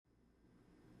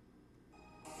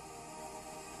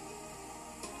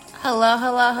Hello,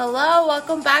 hello, hello.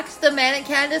 Welcome back to the Manic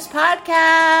podcast.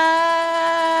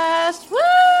 Woo!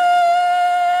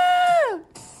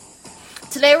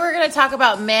 Today we're going to talk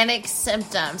about manic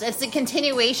symptoms. It's the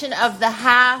continuation of the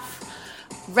half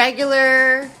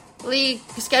regularly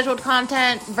scheduled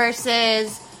content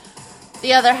versus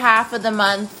the other half of the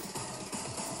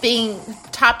month being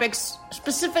topics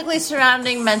specifically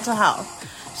surrounding mental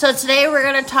health. So today we're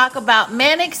going to talk about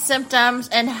manic symptoms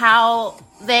and how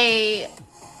they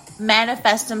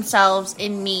manifest themselves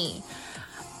in me.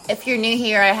 If you're new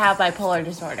here, I have bipolar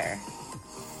disorder.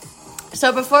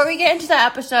 So before we get into the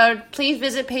episode, please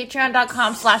visit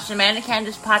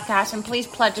patreon.com/themanicandispodcast and please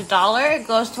pledge $1. It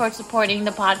goes towards supporting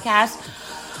the podcast.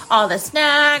 All the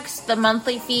snacks, the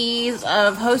monthly fees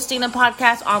of hosting the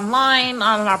podcast online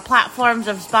on our platforms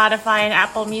of Spotify and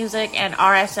Apple Music and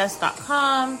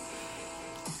RSS.com.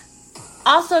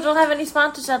 Also, don't have any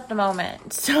sponsors at the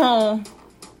moment, so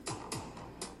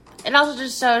it also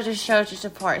just shows your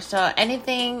support. So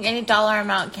any dollar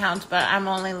amount counts, but I'm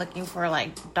only looking for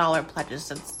like dollar pledges.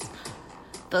 That's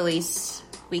the least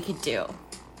we could do.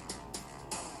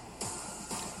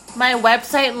 My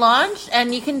website launched,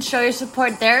 and you can show your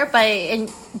support there by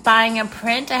buying a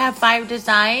print. I have 5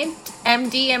 designs,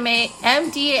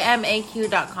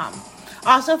 mdmaq.com.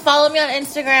 Also, follow me on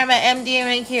Instagram at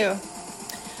mdmaq.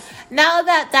 Now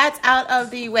that that's out of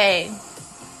the way,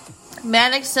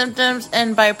 manic symptoms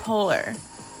and bipolar.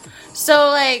 So,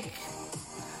 like,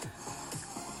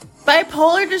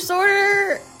 bipolar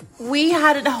disorder, we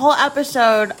had a whole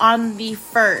episode on the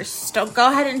 1st. So go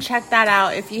ahead and check that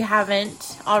out if you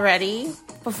haven't already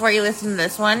before you listen to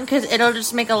this one, because it'll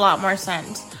just make a lot more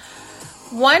sense.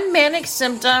 One manic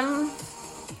symptom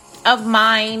of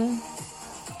mine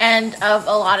and of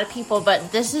a lot of people,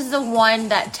 but this is the one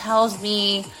that tells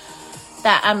me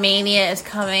that a mania is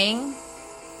coming,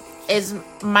 is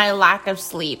my lack of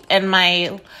sleep and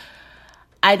I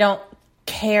don't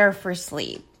care for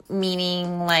sleep.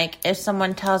 Meaning, like, if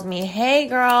someone tells me, hey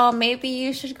girl, maybe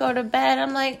you should go to bed,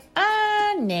 I'm like,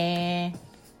 nah.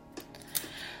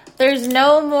 There's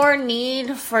no more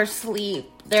need for sleep.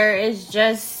 There's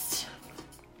just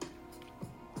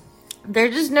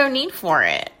no need for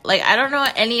it. Like, I don't know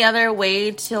any other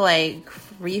way to, like,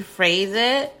 rephrase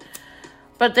it.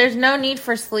 But there's no need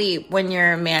for sleep when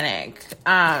you're manic.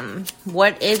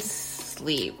 What is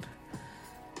sleep?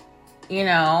 You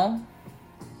know?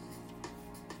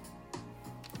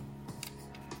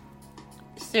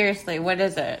 Seriously, what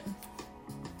is it?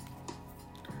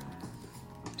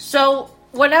 So,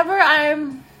 whenever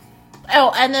I'm...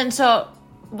 Oh, and then so,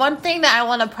 one thing that I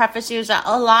want to preface you is that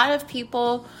a lot of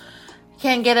people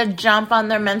can get a jump on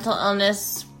their mental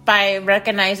illness by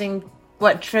recognizing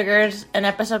what triggers an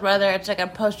episode, whether it's like a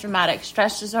post-traumatic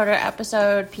stress disorder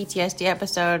episode, PTSD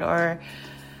episode, or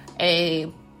a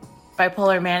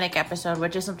bipolar manic episode,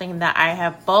 which is something that I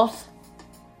have both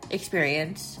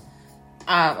experienced,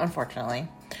 unfortunately.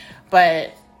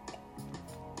 But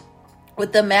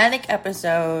with the manic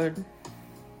episode,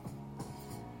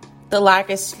 the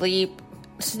lack of sleep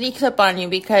sneaks up on you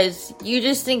because you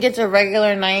just think it's a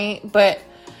regular night, but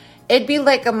it'd be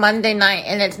like a Monday night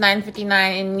and it's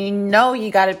 9:59 and you know you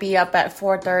gotta be up at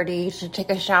 4:30 to take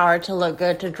a shower, to look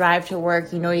good, to drive to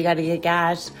work. You know you gotta get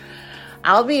gas.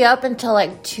 I'll be up until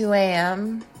like 2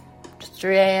 a.m.,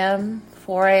 3 a.m.,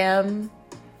 4 a.m.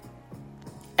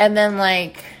 And then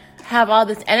like have all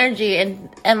this energy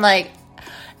and like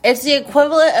it's the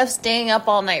equivalent of staying up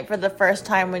all night for the first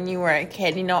time when you were a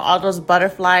kid. You know, all those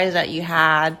butterflies that you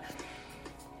had.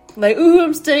 Like, ooh,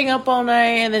 I'm staying up all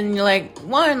night. And then you're like,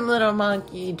 one little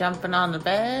monkey jumping on the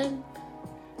bed.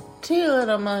 2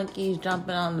 little monkeys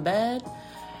jumping on the bed.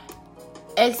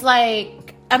 It's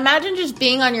like, imagine just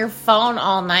being on your phone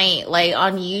all night. Like,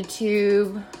 on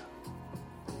YouTube.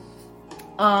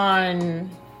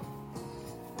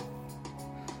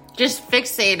 Just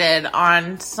fixated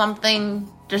on something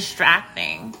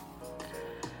distracting.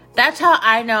 That's how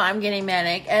I know I'm getting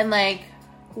manic. And, like,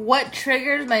 what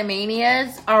triggers my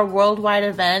manias are worldwide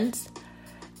events.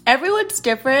 Everyone's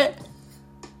different.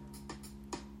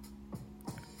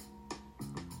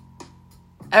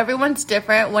 Everyone's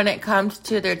different when it comes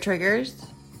to their triggers.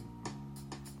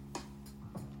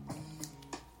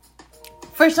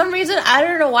 For some reason, I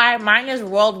don't know why mine is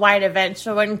worldwide events.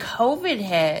 So when COVID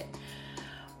hit,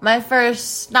 I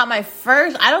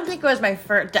don't think it was my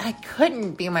first, I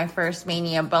couldn't be my first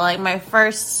mania, but like my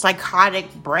first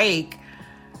psychotic break,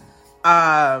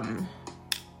 that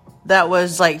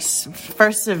was like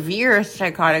first severe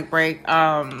psychotic break,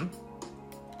 there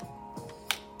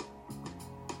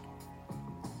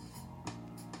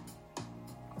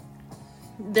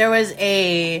was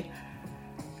a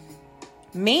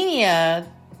mania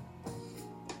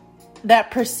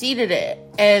that preceded it.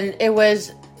 And it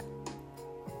was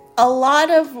a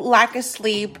lot of lack of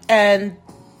sleep. And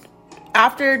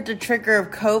after the trigger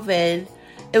of COVID,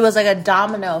 it was like a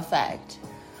domino effect.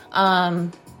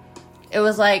 It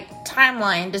was like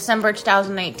timeline, December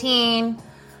 2018.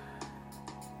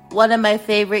 One of my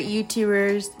favorite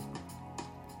YouTubers,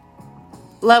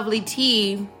 Lovely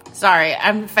T. Sorry,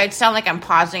 if I sound like I'm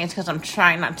pausing, it's because I'm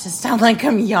trying not to sound like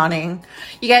I'm yawning.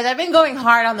 You guys, I've been going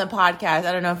hard on the podcast.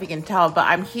 I don't know if you can tell, but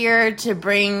I'm here to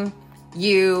bring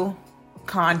you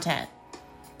content.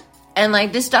 And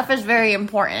like, this stuff is very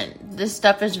important. This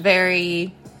stuff is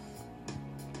very...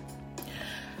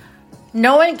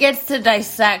 No one gets to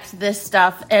dissect this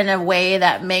stuff in a way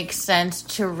that makes sense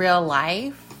to real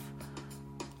life.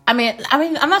 I mean,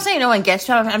 I'm not saying no one gets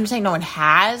to it. I'm saying no one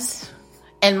has,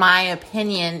 in my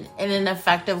opinion, in an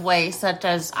effective way, such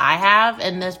as I have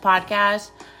in this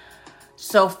podcast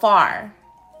so far.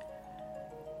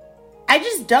 I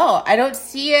just don't. I don't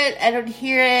see it. I don't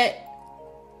hear it.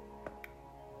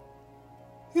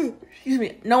 Excuse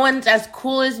me. No one's as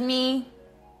cool as me.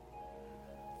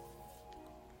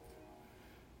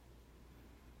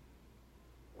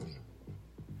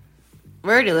 We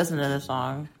already listened to this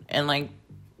song and like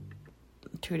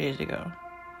 2 days ago.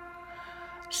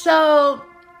 So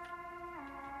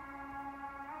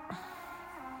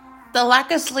the lack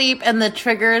of sleep and the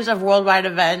triggers of worldwide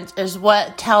events is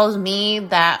what tells me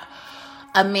that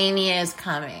a mania is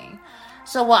coming.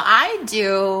 So what I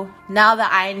do now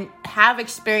that I have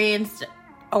experienced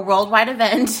a worldwide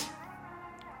event,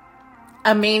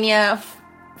 a mania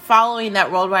following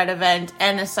that worldwide event,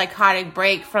 and a psychotic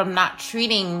break from not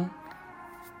treating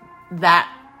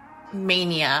that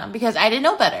mania because I didn't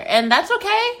know better. And that's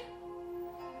okay.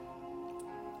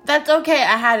 That's okay.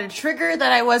 I had a trigger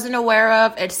that I wasn't aware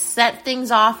of. It set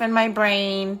things off in my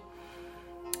brain.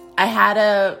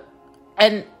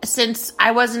 And since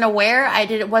I wasn't aware,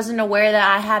 wasn't aware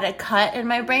that I had a cut in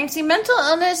my brain. See, mental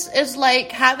illness is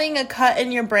like having a cut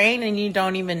in your brain and you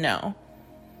don't even know.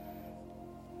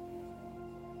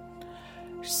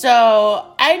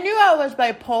 So I knew I was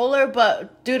bipolar,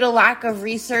 but due to lack of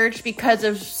research, because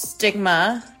of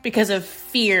stigma, because of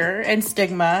fear and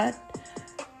stigma,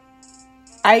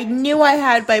 I knew I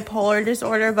had bipolar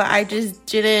disorder, but I just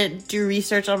didn't do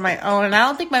research on my own. And I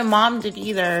don't think my mom did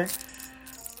either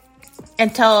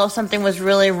until something was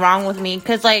really wrong with me.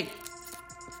 Because, like,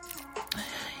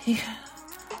 you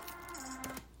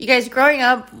guys, growing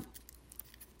up,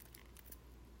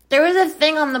 there was a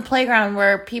thing on the playground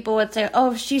where people would say,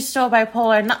 oh, she's so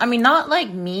bipolar. Not like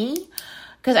me,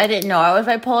 because I didn't know I was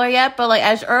bipolar yet, but like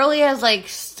as early as like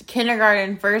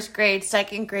kindergarten, first grade,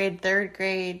 second grade, third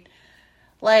grade,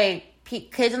 like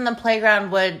kids in the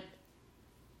playground would,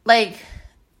 like,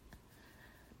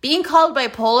 being called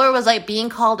bipolar was like being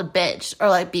called a bitch or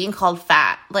like being called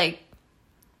fat. Like,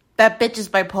 that bitch is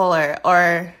bipolar,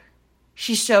 or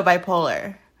she's so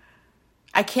bipolar.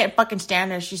 I can't fucking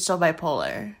stand her. She's so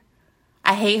bipolar.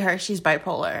 I hate her. She's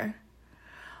bipolar.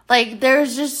 Like,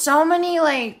 there's just so many,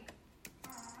 like,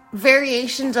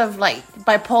 variations of, like,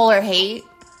 bipolar hate.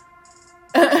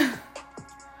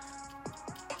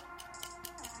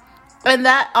 And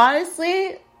that,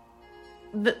 honestly,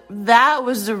 that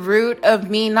was the root of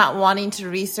me not wanting to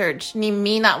research,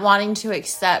 me not wanting to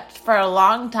accept. For a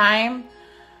long time,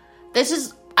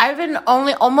 I've been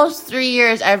only almost 3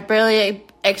 years, I've barely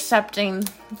accepting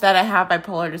that I have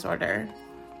bipolar disorder.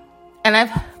 And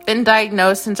I've been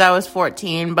diagnosed since I was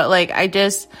 14, but like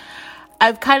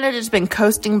I've kind of just been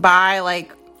coasting by.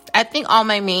 Like, I think all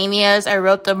my manias, I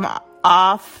wrote them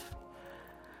off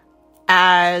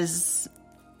as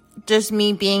just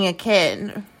me being a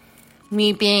kid,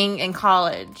 me being in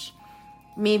college,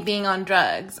 me being on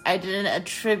drugs. I didn't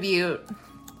attribute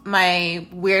my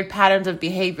weird patterns of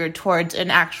behavior towards an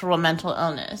actual mental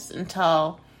illness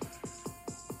until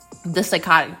the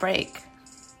psychotic break.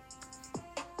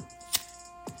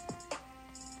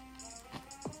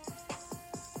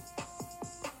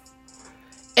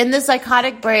 In the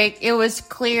psychotic break, it was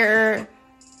clear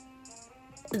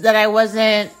that I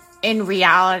wasn't in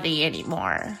reality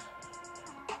anymore.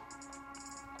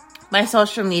 My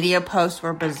social media posts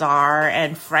were bizarre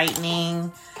and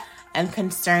frightening and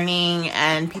concerning,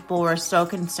 and people were so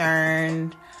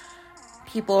concerned.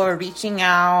 People were reaching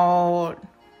out,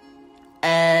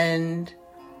 and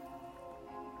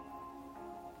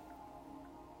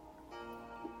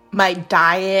my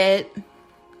diet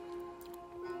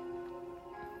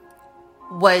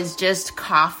was just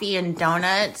coffee and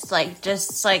donuts,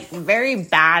 just very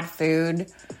bad food,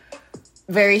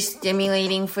 very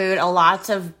stimulating food, lots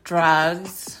of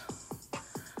drugs,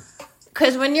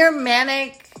 Because when you're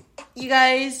manic, you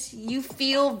guys, you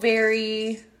feel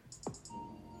very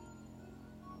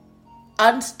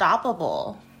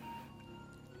unstoppable.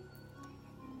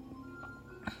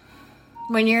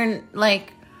 When you're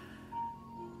like,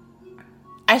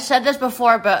 I said this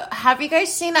before, but have you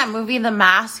guys seen that movie, The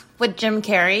Mask, with Jim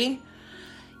Carrey?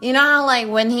 You know how, like,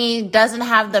 when he doesn't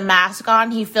have the mask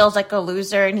on, he feels like a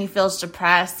loser and he feels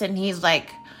depressed and he's, like,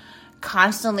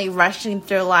 constantly rushing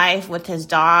through life with his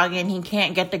dog and he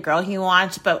can't get the girl he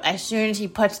wants, but as soon as he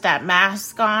puts that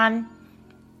mask on,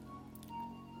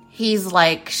 he's,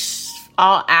 like,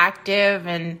 all active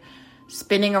and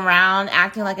spinning around,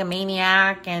 acting like a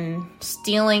maniac and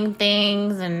stealing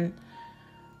things, and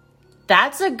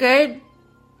that's a good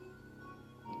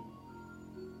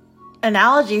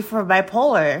analogy for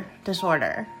bipolar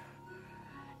disorder.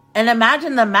 And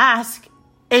imagine The Mask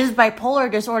is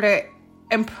bipolar disorder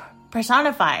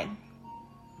personified.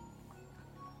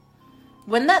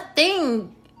 When that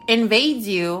thing invades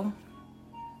you,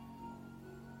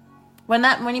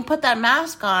 when you put that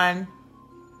mask on,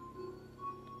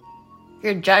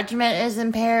 your judgment is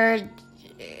impaired.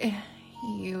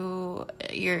 You're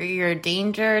a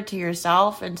danger to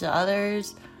yourself and to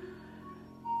others,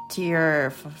 to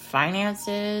your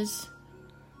finances,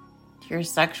 to your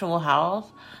sexual health.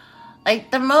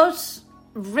 Like, the most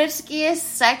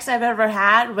riskiest sex I've ever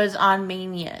had was on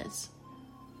Manias.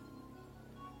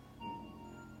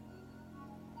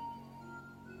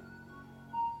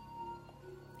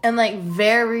 And, like,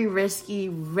 very risky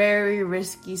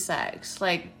sex.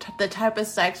 Like, the type of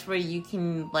sex where you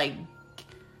can, like,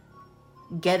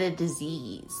 get a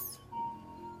disease.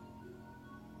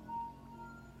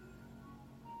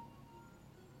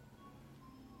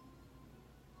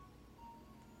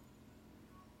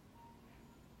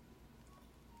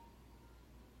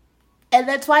 And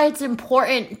that's why it's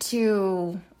important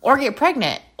to, or get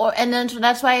pregnant. And then so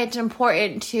that's why it's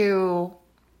important to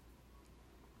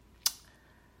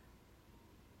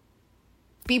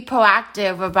be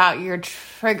proactive about your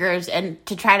triggers and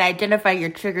to try to identify your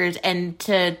triggers and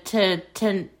to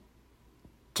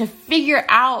figure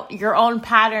out your own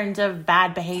patterns of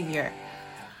bad behavior.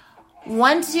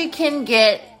 Once you can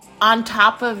get on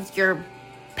top of your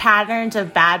patterns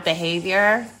of bad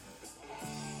behavior,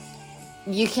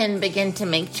 you can begin to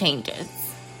make changes.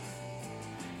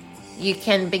 You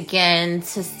can begin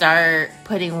to start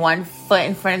putting one foot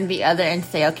in front of the other and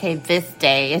say, okay, this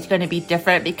day is going to be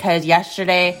different because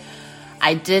yesterday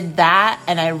I did that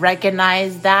and I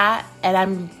recognize that, and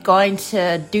I'm going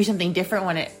to do something different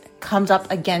when it comes up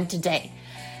again today.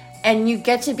 And you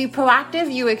get to be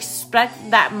proactive. You expect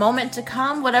that moment to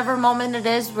come, whatever moment it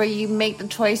is where you make the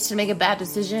choice to make a bad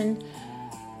decision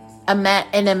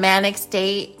in a manic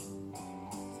state.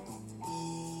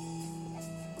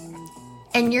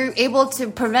 And you're able to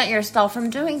prevent yourself from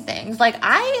doing things. Like,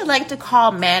 I like to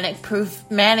call manic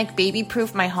baby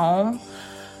proof my home.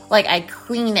 Like, I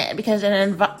clean it because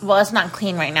it's not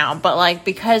clean right now, but like,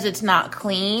 because it's not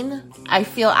clean, I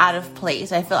feel out of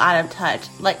place. I feel out of touch.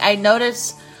 Like, I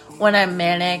notice when I'm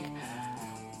manic,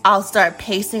 I'll start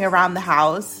pacing around the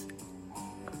house.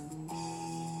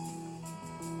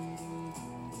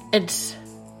 It's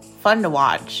fun to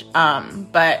watch.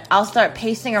 But I'll start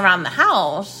pacing around the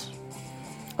house.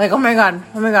 Like, oh my god,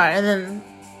 and then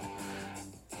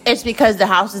it's because the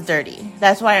house is dirty.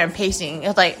 That's why I'm pacing.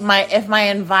 It's like if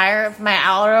my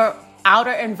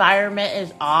outer environment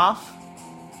is off,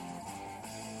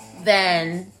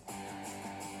 then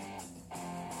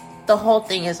the whole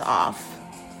thing is off.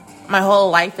 My whole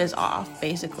life is off,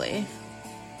 basically.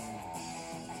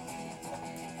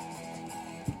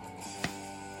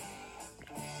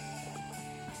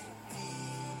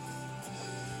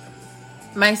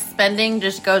 My spending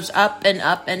just goes up and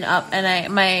up and up,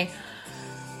 and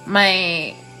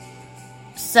my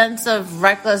sense of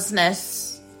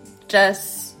recklessness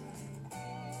just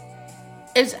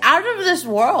is out of this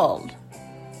world.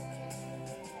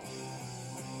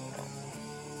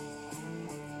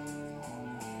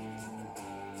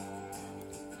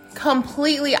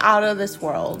 Completely out of this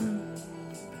world.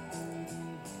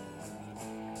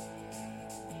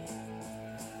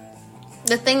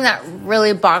 The thing that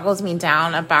really boggles me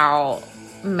down about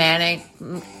manias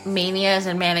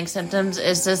and manic symptoms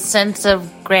is the sense of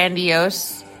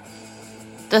grandiose,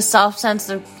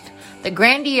 the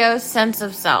grandiose sense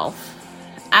of self.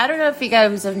 I don't know if you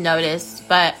guys have noticed,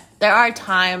 but there are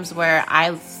times where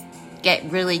I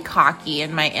get really cocky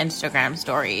in my Instagram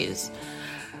stories.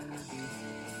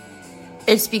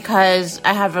 It's because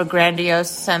I have a grandiose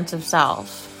sense of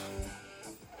self.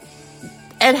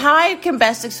 And how I can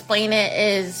best explain it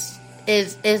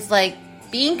is like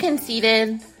being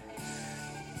conceited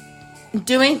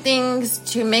doing things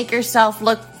to make yourself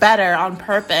look better on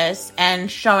purpose and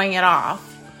showing it off.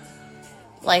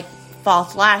 Like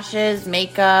false lashes,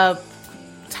 makeup,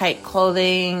 tight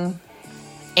clothing,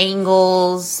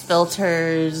 angles,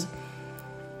 filters,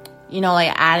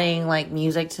 like adding like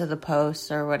music to the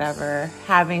posts or whatever,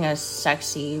 having a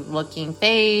sexy looking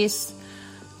face,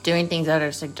 doing things that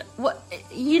are what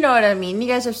you know what I mean. You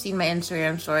guys have seen my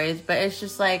Instagram stories, but it's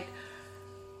just like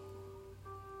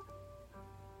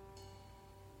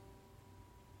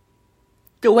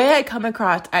the way I come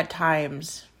across at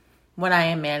times when I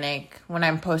am manic, when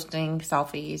I'm posting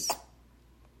selfies,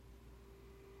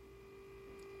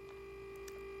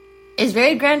 is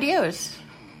very grandiose.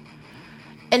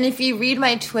 And if you read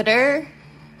my Twitter,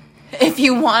 if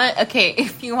you want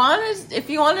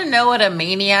to know what a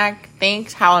maniac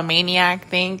thinks, how a maniac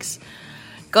thinks,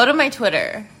 go to my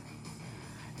Twitter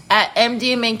at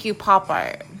MDMNQ Pop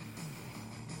Art.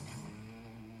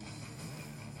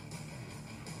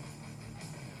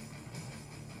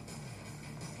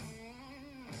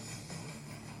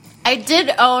 I did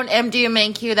own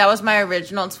MDMNQ. That was my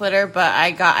original Twitter, but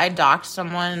I doxed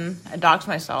someone. I doxed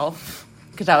myself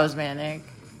because I was manic.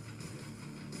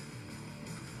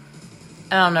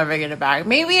 And I'll never get it back.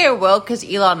 Maybe I will because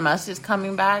Elon Musk is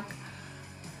coming back.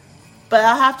 But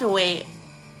I'll have to wait.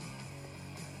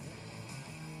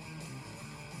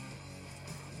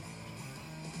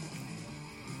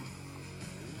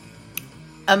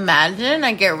 Imagine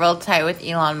I get real tight with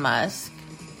Elon Musk.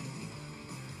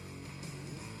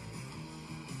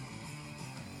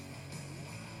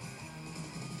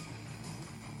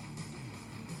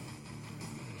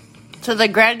 So the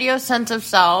grandiose sense of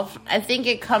self, I think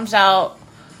it comes out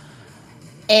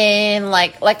in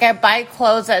like I buy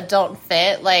clothes that don't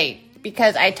fit, like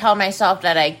because I tell myself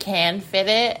that I can fit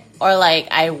it or like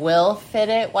I will fit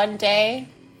it one day.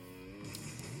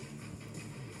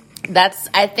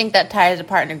 I think that ties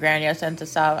apart in a grandiose sense of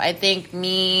self. I think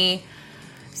me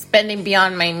spending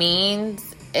beyond my means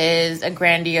is a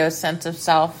grandiose sense of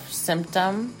self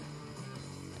symptom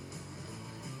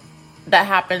that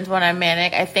happens when I'm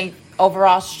manic. I think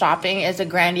overall shopping is a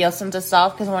grandiose sense of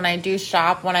self because when I do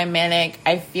shop, when I'm manic,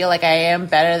 I feel like I am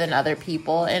better than other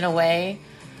people in a way.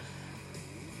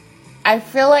 I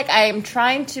feel like I am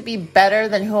trying to be better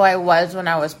than who I was when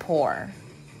I was poor.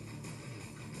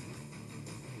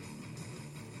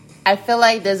 I feel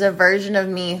like there's a version of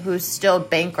me who's still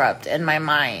bankrupt in my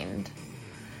mind.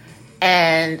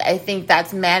 And I think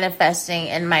that's manifesting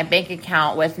in my bank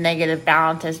account with negative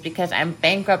balances because I'm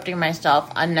bankrupting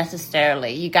myself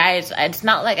unnecessarily. You guys, it's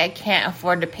not like I can't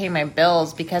afford to pay my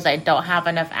bills because I don't have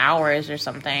enough hours or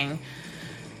something.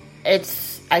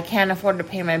 I can't afford to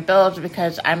pay my bills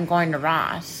because I'm going to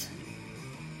Ross.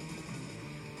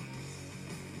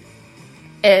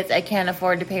 I can't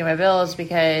afford to pay my bills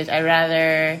because I'd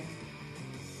rather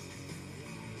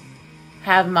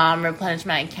have mom replenish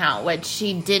my account, which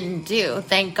she didn't do,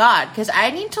 thank God, because I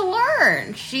need to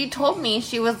learn. She told me,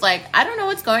 she was like, I don't know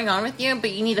what's going on with you, but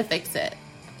you need to fix it.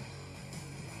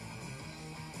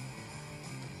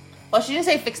 Well, she didn't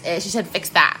say fix it, she said fix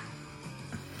that.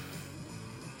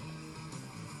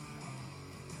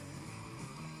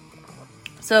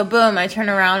 So boom, I turned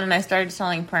around and I started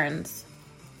selling prints.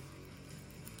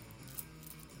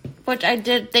 Which I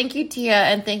did. Thank you, Tia,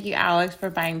 and thank you, Alex, for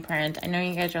buying prints. I know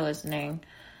you guys are listening.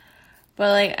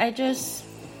 But,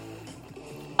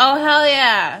 oh, hell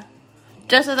yeah.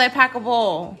 Just as I pack a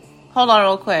bowl. Hold on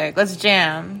real quick. Let's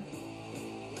jam.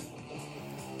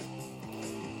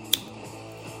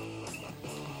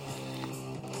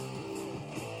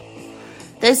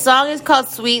 This song is called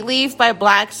Sweet Leaf by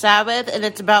Black Sabbath, and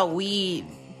it's about weed.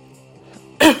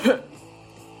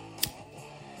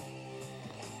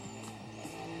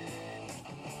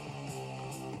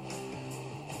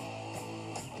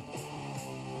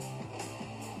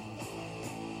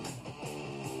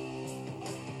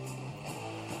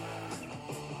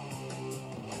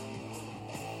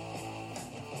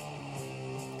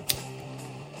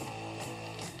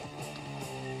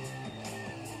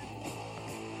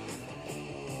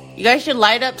 You guys should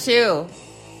light up too.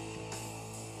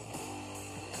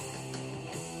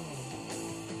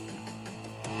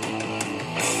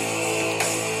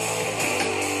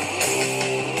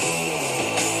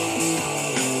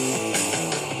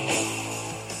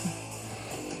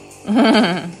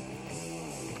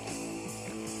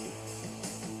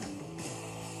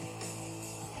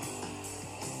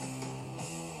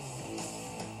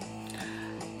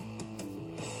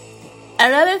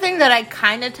 Another thing that I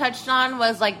kind of touched on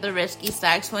was the risky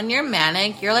sex. When you're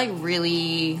manic, you're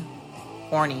really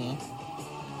horny.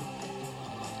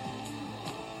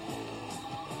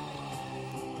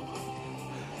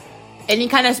 And you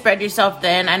kind of spread yourself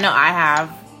thin. I know I have.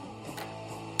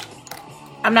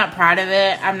 I'm not proud of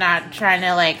it. I'm not trying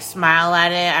to, like, smile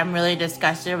at it. I'm really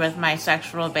disgusted with my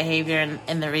sexual behavior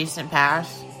in the recent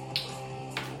past.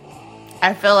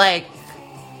 I feel like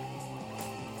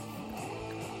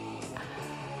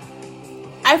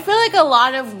a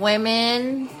lot of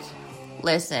women,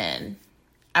 listen,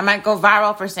 I might go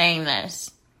viral for saying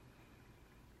this,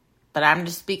 but I'm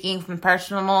just speaking from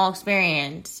personal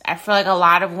experience. I feel like a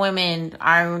lot of women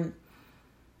are,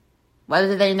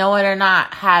 whether they know it or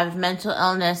not, have mental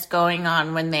illness going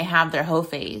on when they have their hoe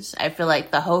phase. I feel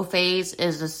like the hoe phase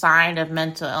is a sign of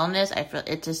mental illness. I feel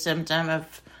it's a symptom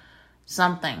of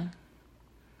something.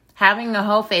 Having a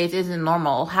hoe phase isn't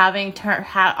normal. Having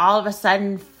all of a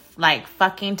sudden, like,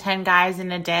 fucking 10 guys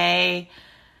in a day,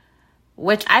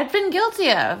 which I've been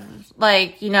guilty of,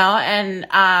 like, you know, and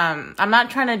I'm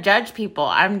not trying to judge people.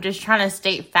 I'm just trying to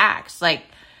state facts. Like,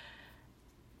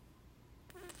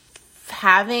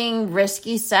 having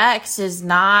risky sex is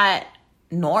not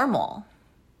normal.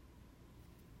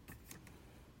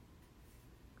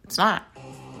 It's not.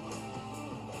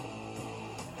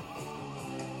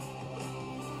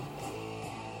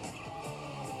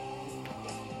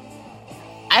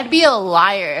 I'd be a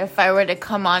liar if I were to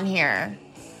come on here,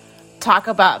 talk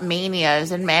about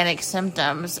manias and manic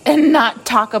symptoms, and not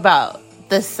talk about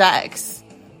the sex.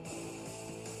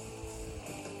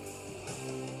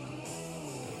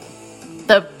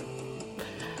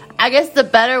 I guess the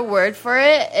better word for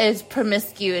it is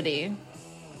promiscuity.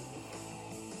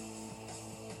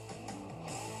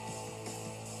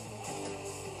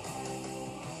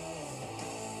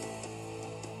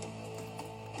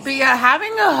 But yeah,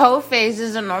 having a hoe phase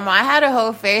isn't normal. I had a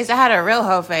hoe phase. I had a real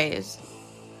hoe phase.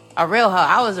 A real hoe.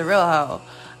 I was a real hoe.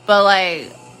 But,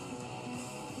 like,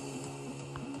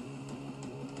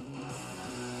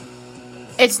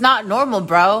 it's not normal,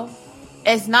 bro.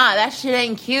 It's not. That shit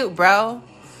ain't cute, bro.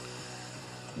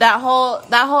 That whole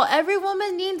every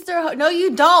woman needs their hoe. No,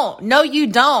 you don't. No, you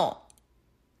don't.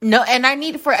 No, and I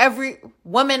need for every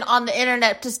woman on the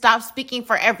internet to stop speaking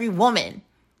for every woman.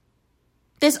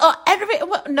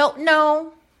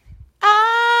 No.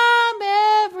 I'm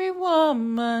every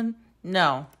woman.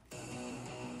 No.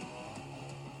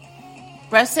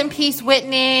 Rest in peace,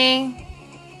 Whitney.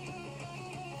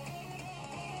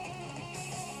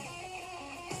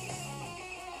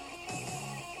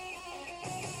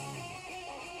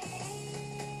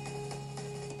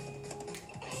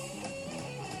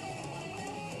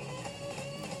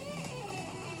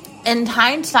 In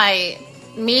hindsight,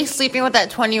 me sleeping with that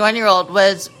 21-year-old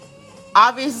was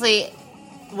obviously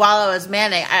while I was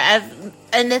manic.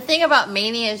 And the thing about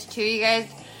manias too, you guys,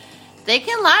 they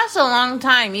can last a long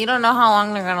time. You don't know how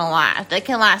long they're gonna last. They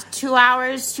can last 2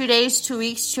 hours, 2 days, 2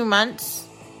 weeks, 2 months,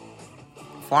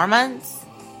 4 months.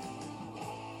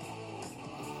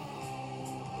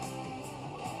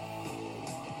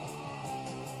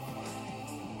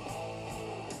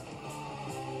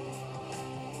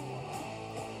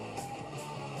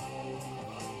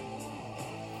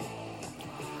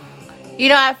 You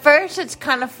know, at first it's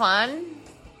kind of fun.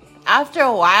 After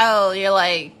a while, you're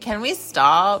like, can we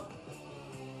stop?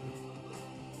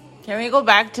 Can we go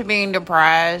back to being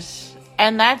depressed?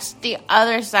 And that's the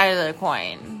other side of the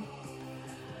coin.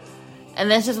 And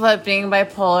this is what being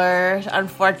bipolar,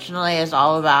 unfortunately, is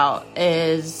all about,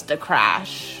 is the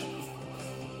crash.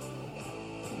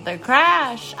 The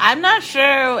crash. I'm not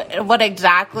sure what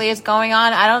exactly is going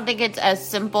on. I don't think it's as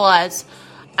simple as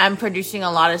I'm producing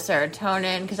a lot of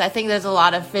serotonin, because I think there's a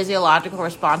lot of physiological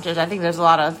responses. I think there's a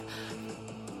lot of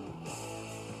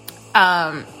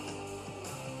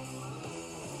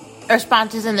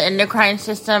responses in the endocrine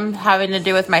system having to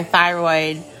do with my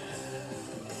thyroid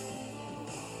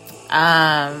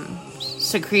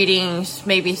secreting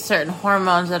maybe certain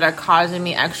hormones that are causing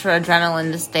me extra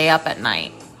adrenaline to stay up at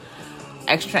night,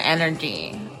 extra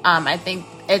energy. I think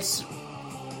it's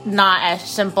not as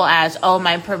simple as, oh,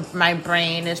 my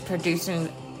brain is producing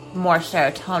more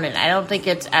serotonin. I don't think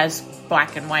it's as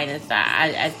black and white as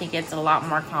that. I think it's a lot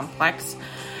more complex.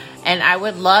 And I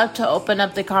would love to open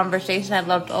up the conversation. I'd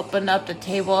love to open up the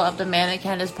table of the Manic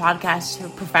podcast to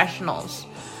professionals,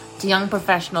 to young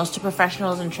professionals, to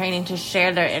professionals in training, to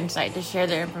share their insight, to share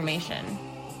their information.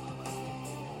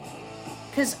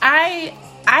 Because I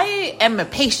am a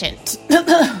patient.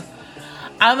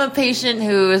 I'm a patient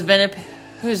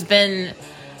who's been,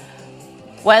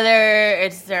 whether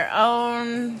it's their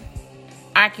own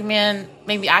acumen,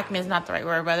 maybe acumen is not the right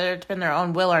word, whether it's been their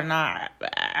own will or not.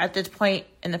 At this point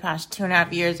in the past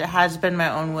 2.5 years, it has been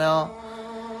my own will.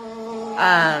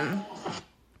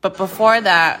 But before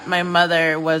that, my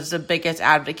mother was the biggest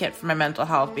advocate for my mental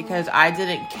health because I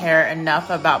didn't care enough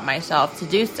about myself to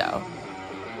do so.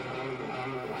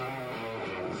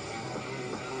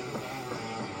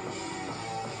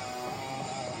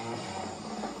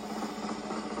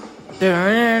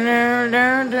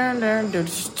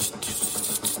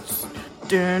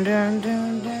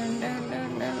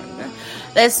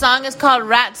 This song is called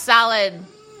Rat Salad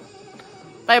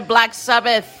by Black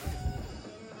Sabbath.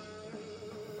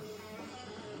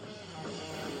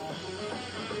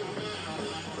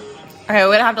 Okay,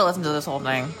 we're gonna have to listen to this whole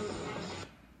thing.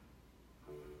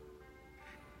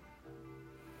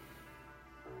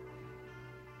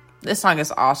 This song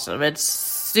is awesome. It's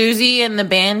Susie and the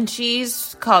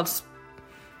Banshees called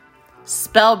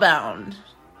Spellbound.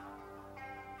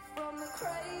 From the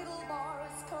cradle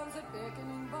bars comes a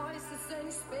beckoning voices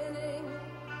and spinning.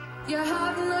 You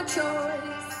have no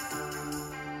choice.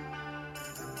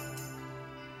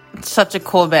 It's such a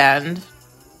cool band.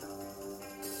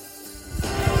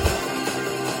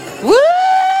 Woo!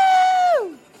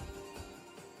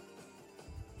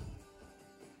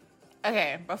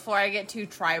 Okay, before I get too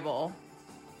tribal.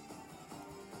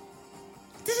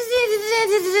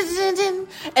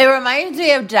 It reminds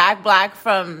me of Jack Black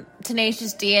from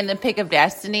Tenacious D and The Pick of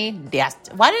Destiny.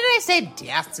 Why did I say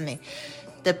Destiny?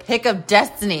 The Pick of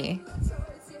Destiny.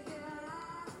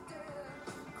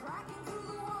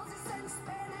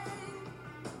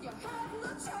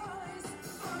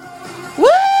 Woo!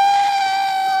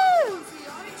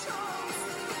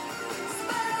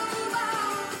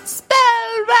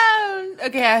 Spellbound.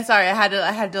 Okay, sorry. I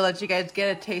had to let you guys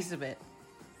get a taste of it.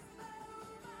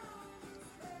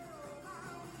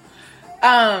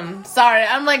 Sorry,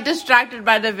 I'm like distracted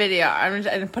by the video. I'm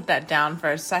just gonna put that down for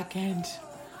a second.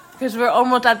 Because we're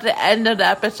almost at the end of the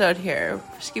episode here.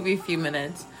 Just give me a few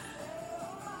minutes.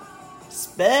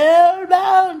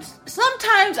 Spellbound.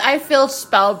 Sometimes I feel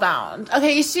spellbound.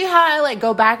 Okay, you see how I like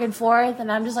go back and forth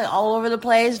and I'm just like all over the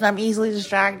place and I'm easily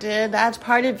distracted? That's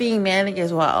part of being manic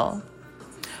as well.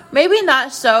 Maybe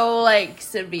not so like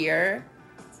severe.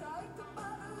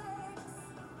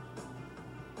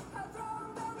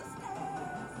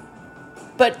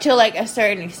 But to like a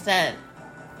certain extent.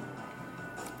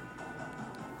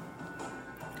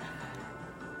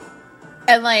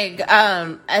 And like,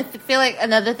 I feel like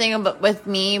another thing about with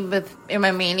me, in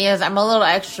my manias, I'm a little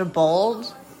extra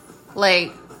bold.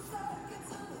 Like,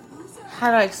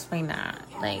 how do I explain that?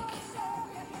 Like,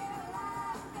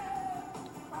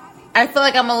 I feel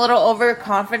like I'm a little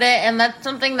overconfident, and that's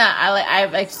something that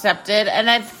I've accepted, and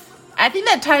I think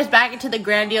that ties back into the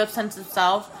grandiose sense of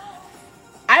self.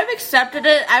 I've accepted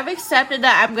it. I've accepted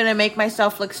that I'm going to make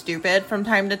myself look stupid from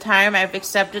time to time. I've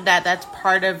accepted that that's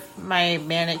part of my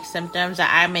manic symptoms, that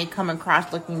I may come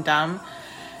across looking dumb.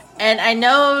 And I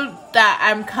know that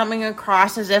I'm coming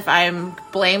across as if I'm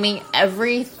blaming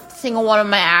every single one of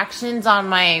my actions on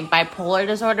my bipolar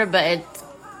disorder, but it's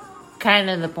kind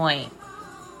of the point.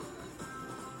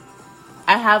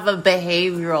 I have a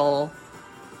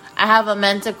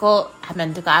mental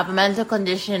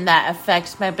condition that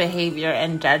affects my behavior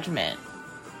and judgment.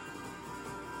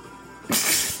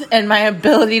 And my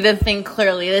ability to think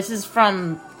clearly. This is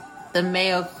from the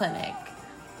Mayo Clinic.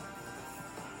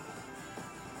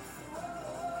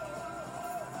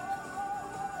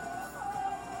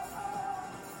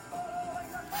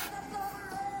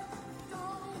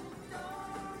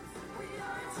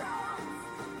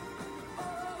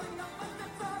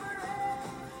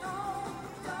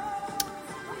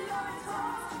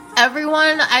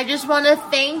 Everyone, I just want to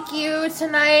thank you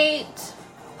tonight.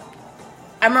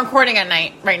 I'm recording at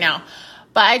night right now,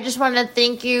 but I just want to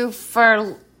thank you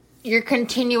for your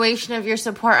continuation of your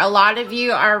support. A lot of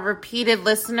you are repeated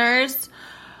listeners.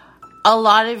 A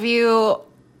lot of you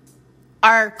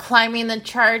are climbing the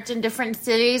charts in different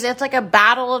cities. It's like a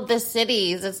battle of the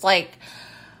cities. It's like,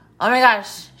 oh my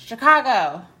gosh,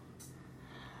 Chicago.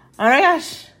 Oh my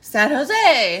gosh, San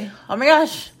Jose. Oh my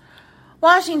gosh,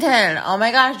 Washington, oh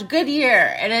my gosh,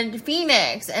 Goodyear, and then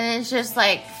Phoenix, and it's just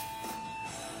like,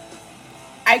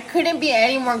 I couldn't be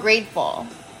any more grateful.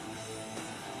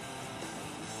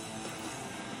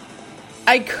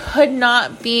 I could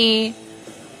not be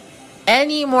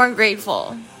any more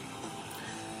grateful.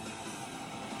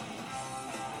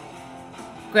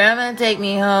 Grandma, take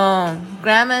me home.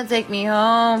 Grandma, take me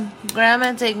home.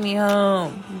 Grandma, take me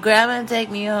home. Grandma, take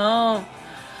me home.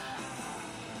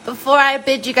 Before I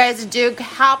bid you guys adieu,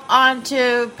 hop on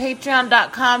to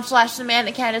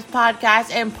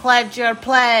patreon.com/themanicandispodcast and pledge your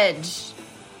pledge.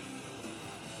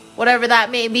 Whatever that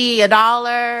may be,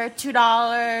 $1,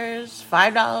 $2,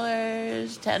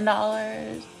 $5,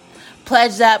 $10.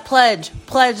 Pledge that pledge.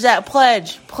 Pledge that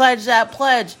pledge. Pledge that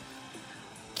pledge.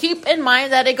 Keep in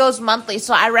mind that it goes monthly,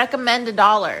 so I recommend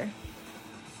 $1.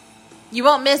 You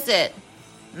won't miss it.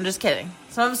 I'm just kidding.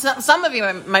 Some of you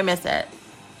might miss it.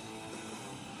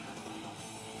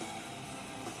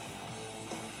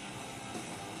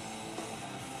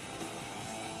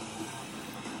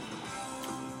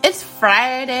 It's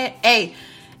Friday. Hey,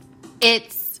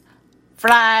 it's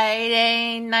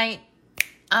Friday night.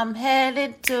 I'm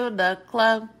headed to the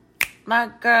club.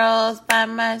 My girl's by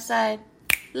my side.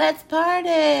 Let's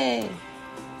party.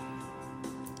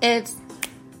 It's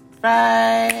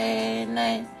Friday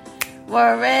night.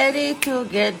 We're ready to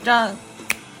get drunk.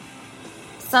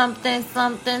 Something.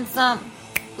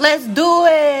 Let's do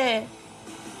it.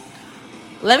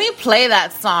 Let me play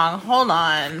that song. Hold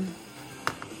on.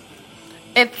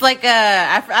 It's like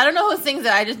I don't know who sings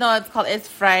it. I just know it's called It's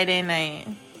Friday Night.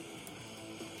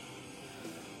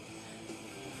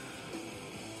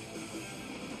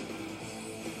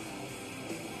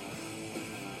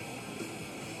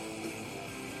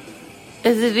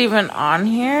 Is it even on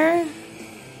here?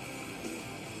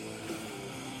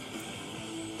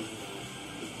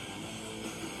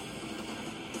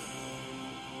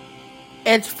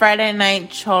 It's Friday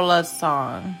Night Chola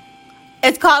song.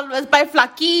 It's by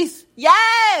Flaquis.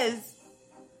 Yes!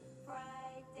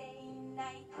 Friday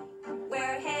night, we're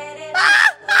headed to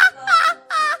the club.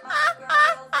 My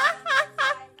girl's by my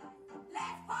side.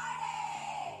 Let's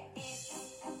party! It's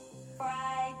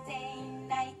Friday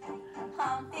night,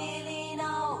 I'm feeling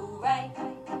alright.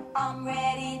 I'm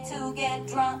ready to get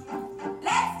drunk.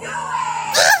 Let's do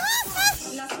it!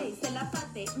 Las 6 de la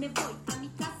tarde, me voy a mi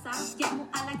casa. Llamo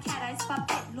a la cara, es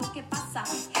papel lo que pasa.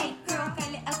 Hey girl,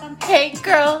 cáele a cantar. Hey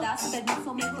girl.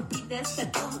 Permiso, mejor pides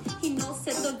perdón. Y no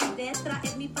se te olvide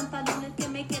traer mi pantalón, el que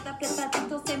me queda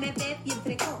apretadito, se me ve bien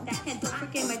fregón. And don't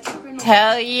forget my children.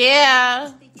 Hell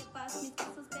yeah.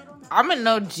 I'm an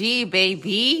OG,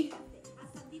 baby.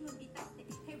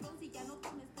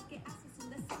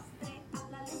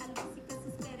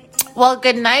 Well,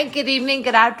 good night, good evening,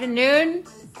 good afternoon,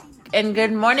 and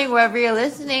good morning, wherever you're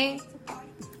listening.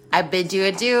 I bid you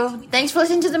adieu. Thanks for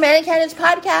listening to the Manic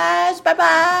podcast.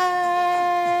 Bye-bye.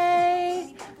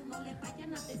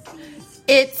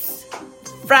 It's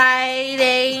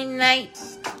Friday night.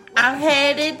 I'm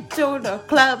headed to the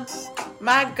club.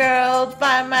 My girl's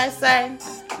by my side.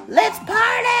 Let's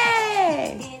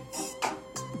party! It's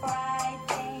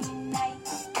Friday night.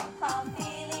 I'm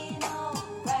feeling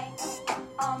alright.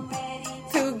 I'm ready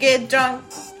To get drunk.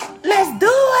 Let's do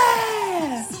it!